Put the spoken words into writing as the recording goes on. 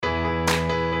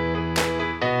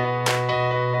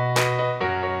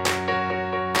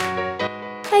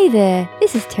Hey there,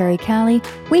 this is Terry Carley,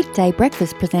 weekday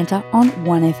breakfast presenter on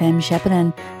 1FM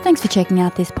Shepparton. Thanks for checking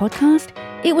out this podcast.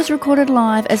 It was recorded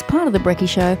live as part of The Brekkie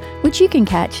Show, which you can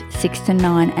catch 6 to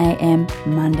 9am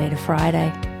Monday to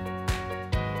Friday.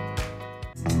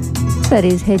 That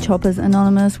is Hedgehoppers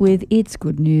Anonymous with It's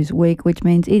Good News Week, which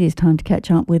means it is time to catch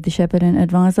up with the Shepparton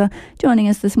Advisor. Joining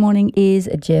us this morning is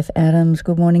Jeff Adams.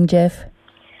 Good morning, Jeff.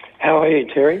 How are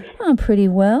you, Terry? I'm pretty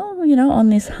well. You know, on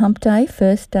this hump day,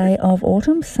 first day of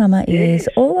autumn, summer is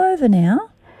all over now.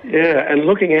 Yeah, and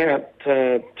looking out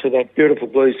to that beautiful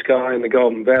blue sky in the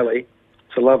Golden Valley,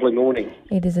 it's a lovely morning.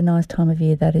 It is a nice time of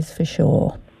year, that is for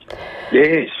sure.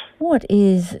 Yes. What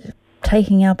is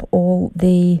taking up all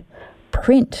the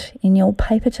print in your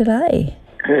paper today?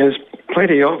 There's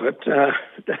plenty of it,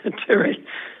 Terry.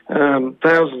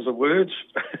 Thousands of words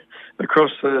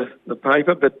across the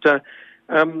paper, but...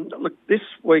 look, this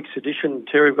week's edition,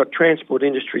 Terry, we've got transport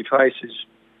industry faces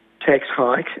tax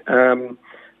hike.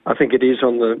 I think it is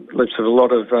on the lips of a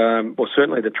lot of,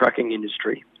 certainly the trucking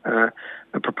industry.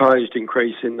 A proposed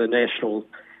increase in the national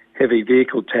heavy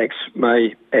vehicle tax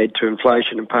may add to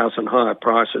inflation and pass on higher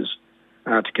prices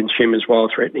to consumers while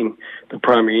threatening the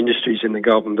primary industries in the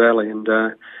Golden Valley. And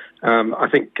I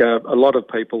think a lot of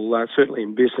people, certainly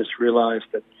in business, realise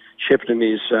that Shepparton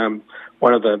is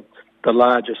one of the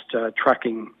largest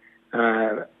trucking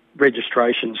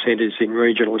registration centres in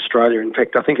regional Australia. In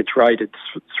fact, I think it's rated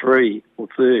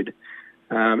third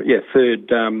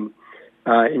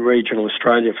in regional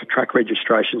Australia for truck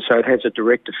registration. So it has a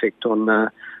direct effect on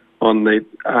the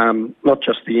not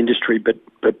just the industry, but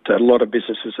a lot of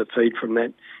businesses that feed from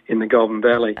that in the Golden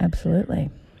Valley. Absolutely.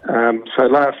 So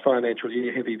last financial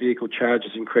year, heavy vehicle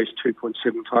charges increased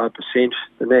 2.75%.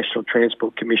 The National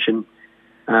Transport Commission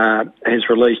has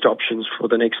released options for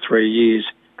the next 3 years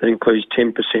that includes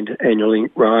 10% annual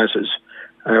rises,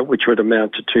 which would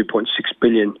amount to $2.6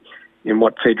 billion in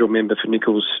what Federal Member for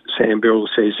Nichols, Sam Birrell,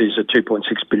 says is a $2.6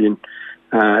 billion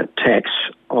tax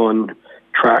on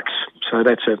trucks. So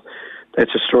that's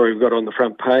a story we've got on the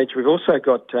front page. We've also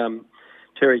got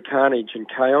Terry Carnage and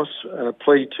Chaos,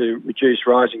 plea to reduce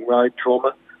rising road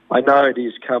trauma. I know it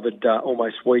is covered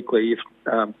almost weekly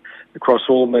across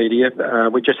all media.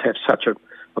 We just have such a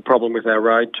problem with our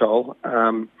road toll.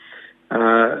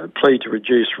 Plea to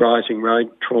reduce rising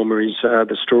road trauma is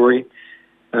the story.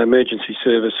 Emergency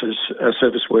service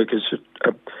workers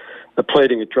are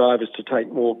pleading with drivers to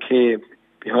take more care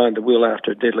behind the wheel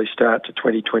after a deadly start to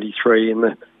 2023 in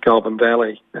the Goulburn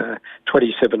Valley.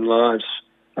 27 lives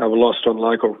were lost on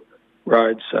local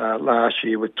roads last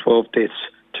year, with 12 deaths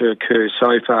to occur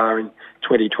so far in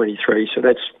 2023. So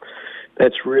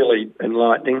that's really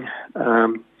enlightening.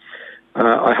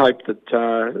 I hope that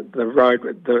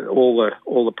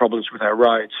all the problems with our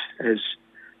roads has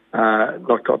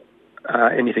not got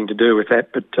anything to do with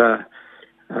that. But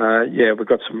we've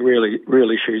got some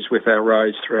real issues with our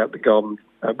roads throughout the Golden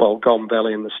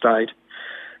Valley and the state.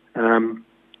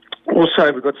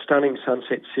 Also, we've got stunning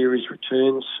Sunset Series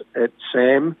returns at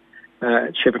SAM,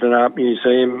 at Shepparton Art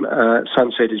Museum.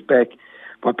 Sunset is back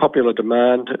by popular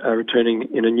demand, returning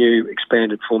in a new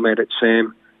expanded format at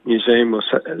SAM. Museum will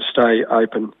stay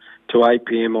open to 8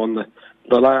 p.m. on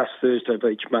the last Thursday of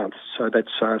each month. So that's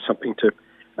something to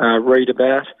read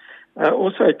about.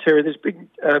 Also, Terry, there's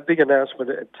big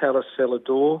announcement at Tallis Cellar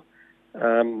Door.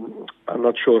 I'm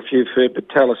not sure if you've heard, but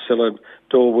Tallis Cellar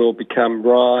Door will become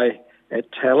Rye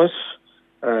at Tallis,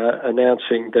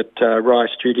 announcing that Rye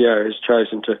Studio has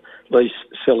chosen to lease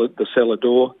the cellar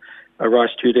door. Rye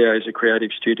Studio is a creative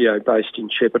studio based in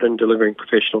Shepparton, delivering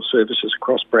professional services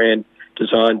across brand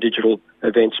design, digital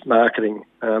events, marketing.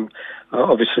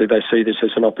 Obviously, they see this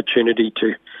as an opportunity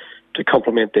to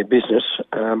complement their business.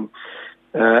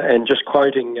 And just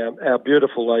quoting, our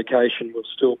beautiful location will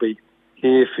still be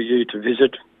here for you to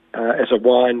visit as a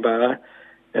wine bar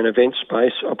and event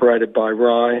space operated by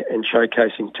Rye and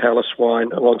showcasing Tallis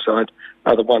wine alongside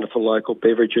other wonderful local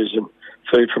beverages and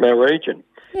food from our region.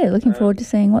 Yeah, looking forward to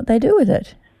seeing what they do with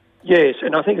it. Yes,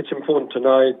 and I think it's important to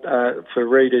know for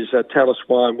readers that Tallis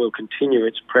Wine will continue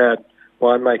its proud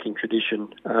winemaking tradition,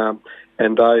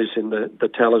 and those in the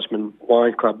Talisman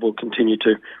Wine Club will continue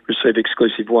to receive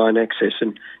exclusive wine access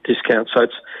and discounts. So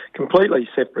it's completely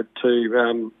separate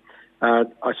to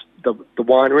the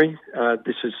winery.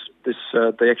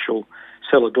 The actual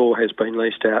cellar door has been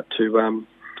leased out to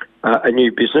a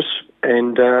new business,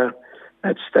 and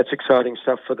that's exciting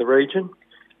stuff for the region.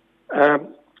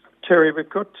 Terry, we've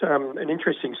got an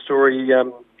interesting story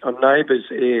on Neighbours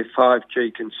Air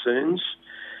 5G concerns.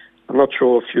 I'm not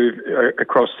sure if you're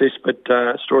across this, but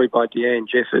a story by Deanne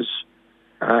Jeffers.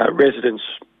 Residents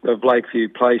of Lakeview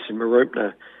Place in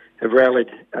Maroopna have rallied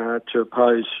to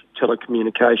oppose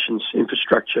telecommunications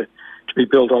infrastructure to be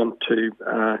built onto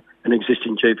an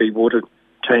existing GV water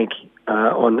tank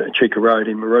on Echuca Road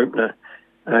in Maroopna.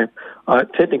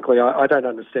 Technically, I don't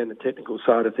understand the technical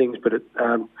side of things, but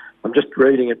I'm just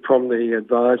reading it from the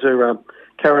advisor.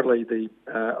 Currently, the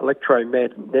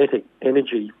electromagnetic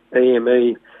energy,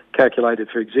 EME, calculated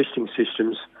for existing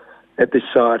systems at this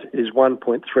site is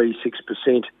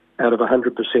 1.36% out of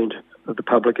 100% of the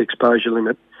public exposure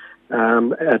limit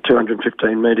at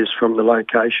 215 metres from the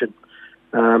location.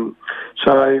 So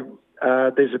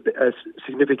there's a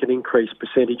significant increase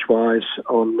percentage-wise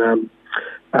on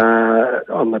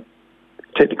the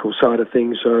technical side of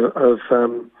things of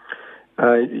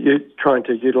trying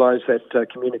to utilise that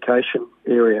communication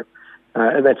area,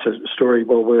 and that's a story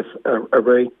well worth a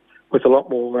read with a lot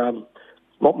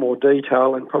more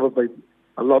detail and probably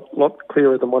a lot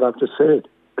clearer than what I've just said.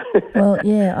 Well,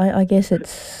 yeah, I guess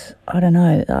it's, I don't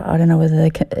know whether they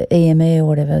EME or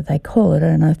whatever they call it. I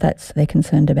don't know if they're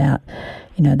concerned about,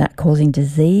 that causing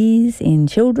disease in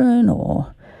children,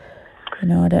 or, I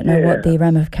don't know what the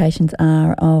ramifications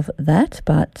are of that,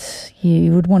 but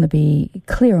you would want to be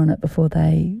clear on it before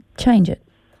they change it.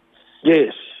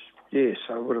 Yes,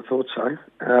 I would have thought so.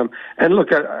 And look,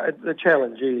 the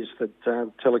challenge is that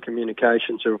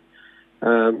telecommunications are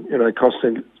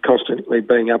constantly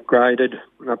being upgraded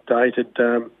and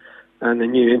updated, and the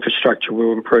new infrastructure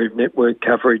will improve network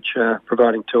coverage,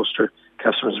 providing Telstra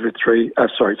customers with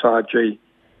 5G.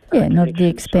 Yeah, not at the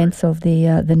expense of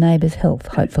the neighbour's health,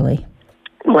 hopefully.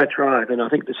 Well, that's right, and I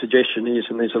think the suggestion is,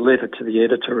 and there's a letter to the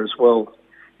editor as well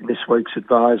in this week's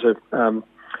advisor,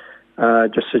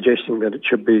 just suggesting that it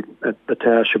should be the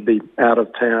tower should be out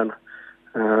of town.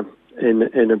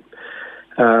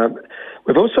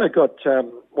 We've also got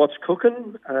What's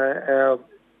Cooking, our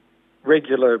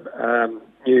regular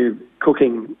new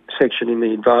cooking section in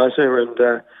the advisor, and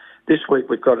this week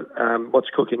we've got What's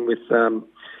Cooking with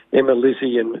Emma,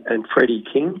 Lizzie and Freddie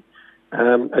King.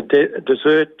 A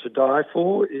dessert to die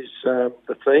for is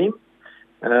the theme.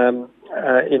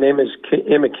 In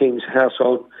Emma King's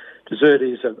household, dessert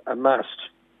is a must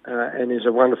and is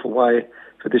a wonderful way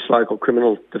for this local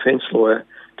criminal defence lawyer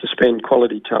to spend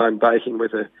quality time baking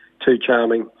with her two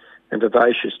charming and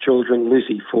vivacious children,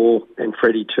 Lizzie 4 and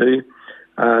Freddie 2.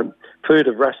 Food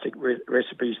of rustic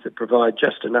recipes that provide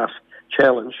just enough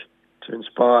challenge to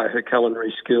inspire her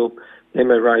culinary skill.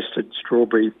 Emma roasted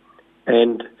strawberry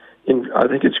and I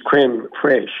think it's creme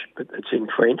fraiche, but it's in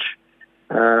French.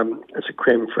 It's a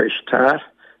creme fraiche tart.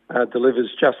 Delivers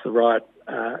just the right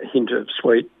hint of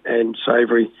sweet and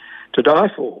savoury to die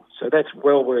for. So that's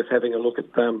well worth having a look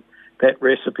at that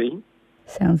recipe.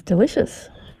 Sounds delicious.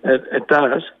 It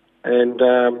does, and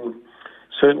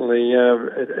certainly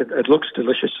it looks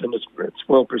delicious, and it's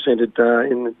well presented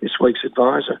in this week's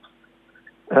advisor.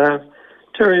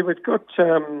 Terry, we've got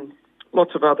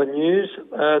lots of other news.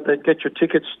 Get your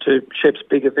tickets to Shep's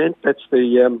big event. That's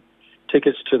the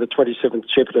tickets to the 27th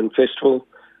Shepparton Festival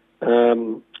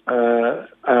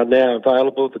are now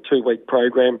available. The 2-week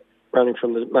program running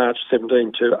from the March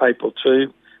 17 to April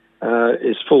 2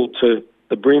 is full to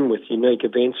the brim with unique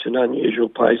events in unusual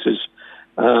places,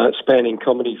 spanning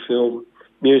comedy, film,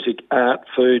 music, art,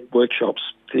 food, workshops,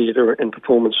 theatre and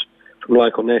performance from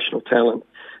local national talent.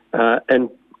 And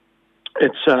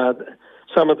it's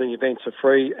some of the events are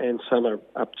free and some are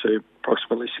up to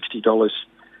approximately $60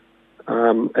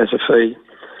 as a fee.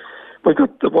 We've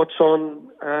got the What's On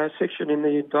section in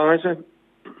the advisor.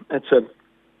 It's a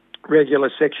regular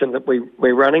section that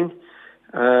we're running,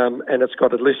 and it's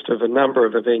got a list of a number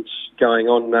of events going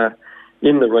on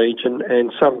in the region,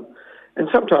 and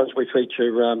sometimes we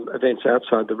feature events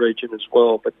outside the region as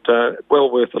well, but well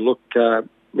worth a look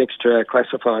next to our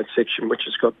classified section, which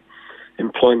has got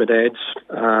employment ads,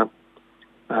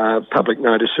 public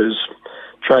notices,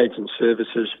 trades and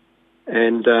services,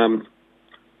 and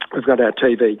we've got our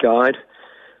TV guide,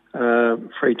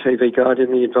 free TV guide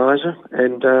in the advisor,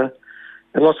 and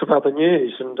lots of other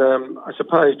news. And I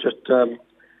suppose just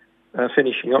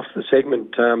finishing off the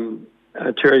segment,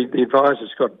 Terry, the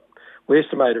advisor's got, we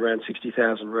estimate around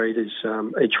 60,000 readers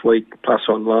each week, plus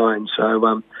online.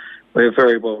 So we're a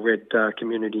very well-read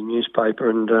community newspaper,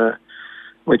 and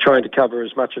we're trying to cover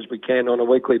as much as we can on a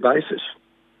weekly basis.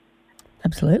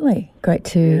 Absolutely. Great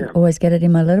to always get it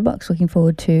in my letterbox. Looking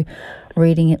forward to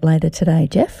reading it later today,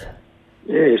 Jeff.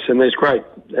 Yes, and there's great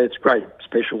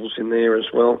specials in there as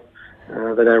well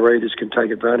that our readers can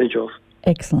take advantage of.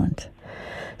 Excellent.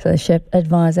 So the Shep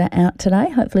Advisor out today,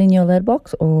 hopefully in your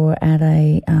letterbox or at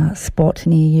a spot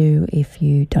near you if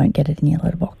you don't get it in your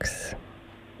letterbox.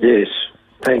 Yes,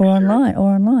 Thanks. Or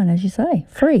online, as you say.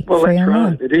 Free Well, free that's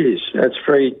online. right. It is. It's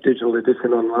free digital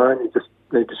edition online. You just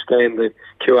need to scan the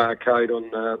QR code on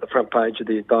the front page of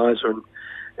the Advisor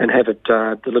and have it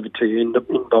delivered to your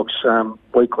inbox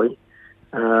weekly,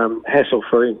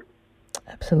 hassle-free.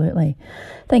 Absolutely.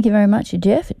 Thank you very much,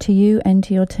 Jeff, to you and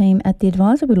to your team at the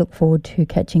Advisor. We look forward to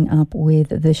catching up with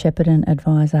the Shepparton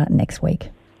Advisor next week.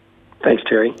 Thanks,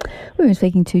 Terry. We were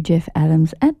speaking to Jeff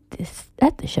Adams at the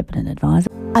Shepparton Advisor.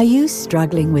 Are you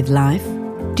struggling with life?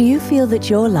 Do you feel that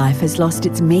your life has lost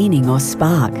its meaning or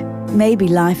spark? Maybe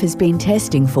life has been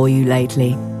testing for you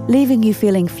lately, leaving you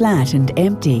feeling flat and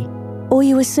empty. Or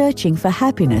you are searching for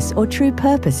happiness or true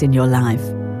purpose in your life.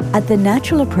 At the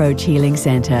Natural Approach Healing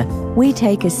Centre, we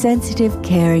take a sensitive,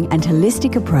 caring and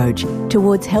holistic approach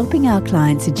towards helping our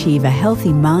clients achieve a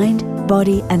healthy mind,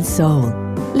 body and soul.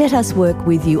 Let us work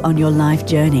with you on your life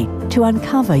journey to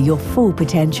uncover your full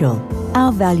potential.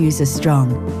 Our values are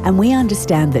strong and we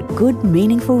understand that good,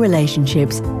 meaningful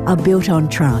relationships are built on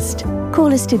trust.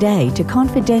 Call us today to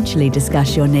confidentially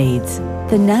discuss your needs.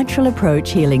 The Natural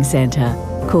Approach Healing Centre.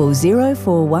 Call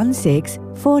 0416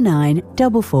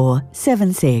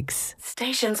 494476.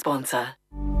 Station sponsor.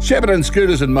 Shepparton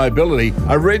Scooters and Mobility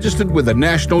are registered with the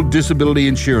National Disability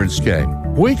Insurance Scheme.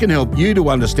 We can help you to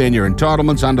understand your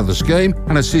entitlements under the scheme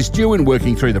and assist you in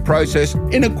working through the process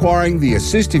in acquiring the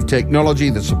assistive technology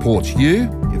that supports you,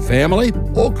 your family,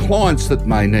 or clients that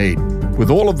may need. With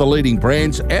all of the leading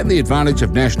brands and the advantage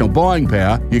of national buying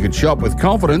power, you can shop with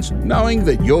confidence knowing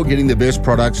that you're getting the best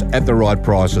products at the right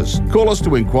prices. Call us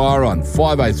to inquire on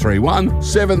 5031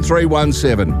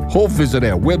 7317 or visit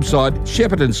our website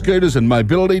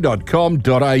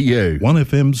sheppartonscootersandmobility.com.au.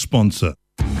 1FM sponsor.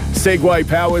 Segway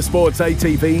Power Sports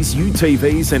ATVs,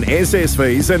 UTVs and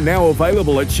SSVs are now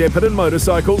available at Shepparton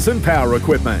Motorcycles and Power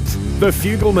Equipment. The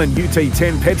Fugleman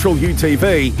UT10 petrol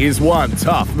UTV is one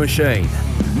tough machine.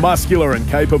 Muscular and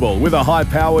capable with a high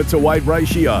power to weight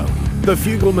ratio, the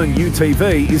Fugleman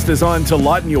UTV is designed to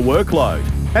lighten your workload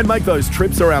and make those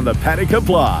trips around the paddock a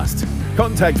blast.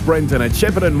 Contact Brendan at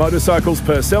Shepparton Motorcycles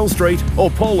Purcell Street or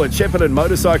Paul at Shepparton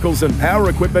Motorcycles and Power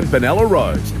Equipment Benalla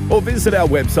Road, or visit our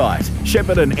website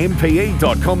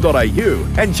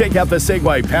sheppartonmpe.com.au and check out the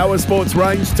Segway Power Sports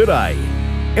range today.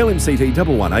 LMCT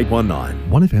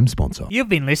 11819. 1FM sponsor. You've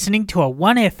been listening to a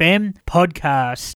 1FM podcast.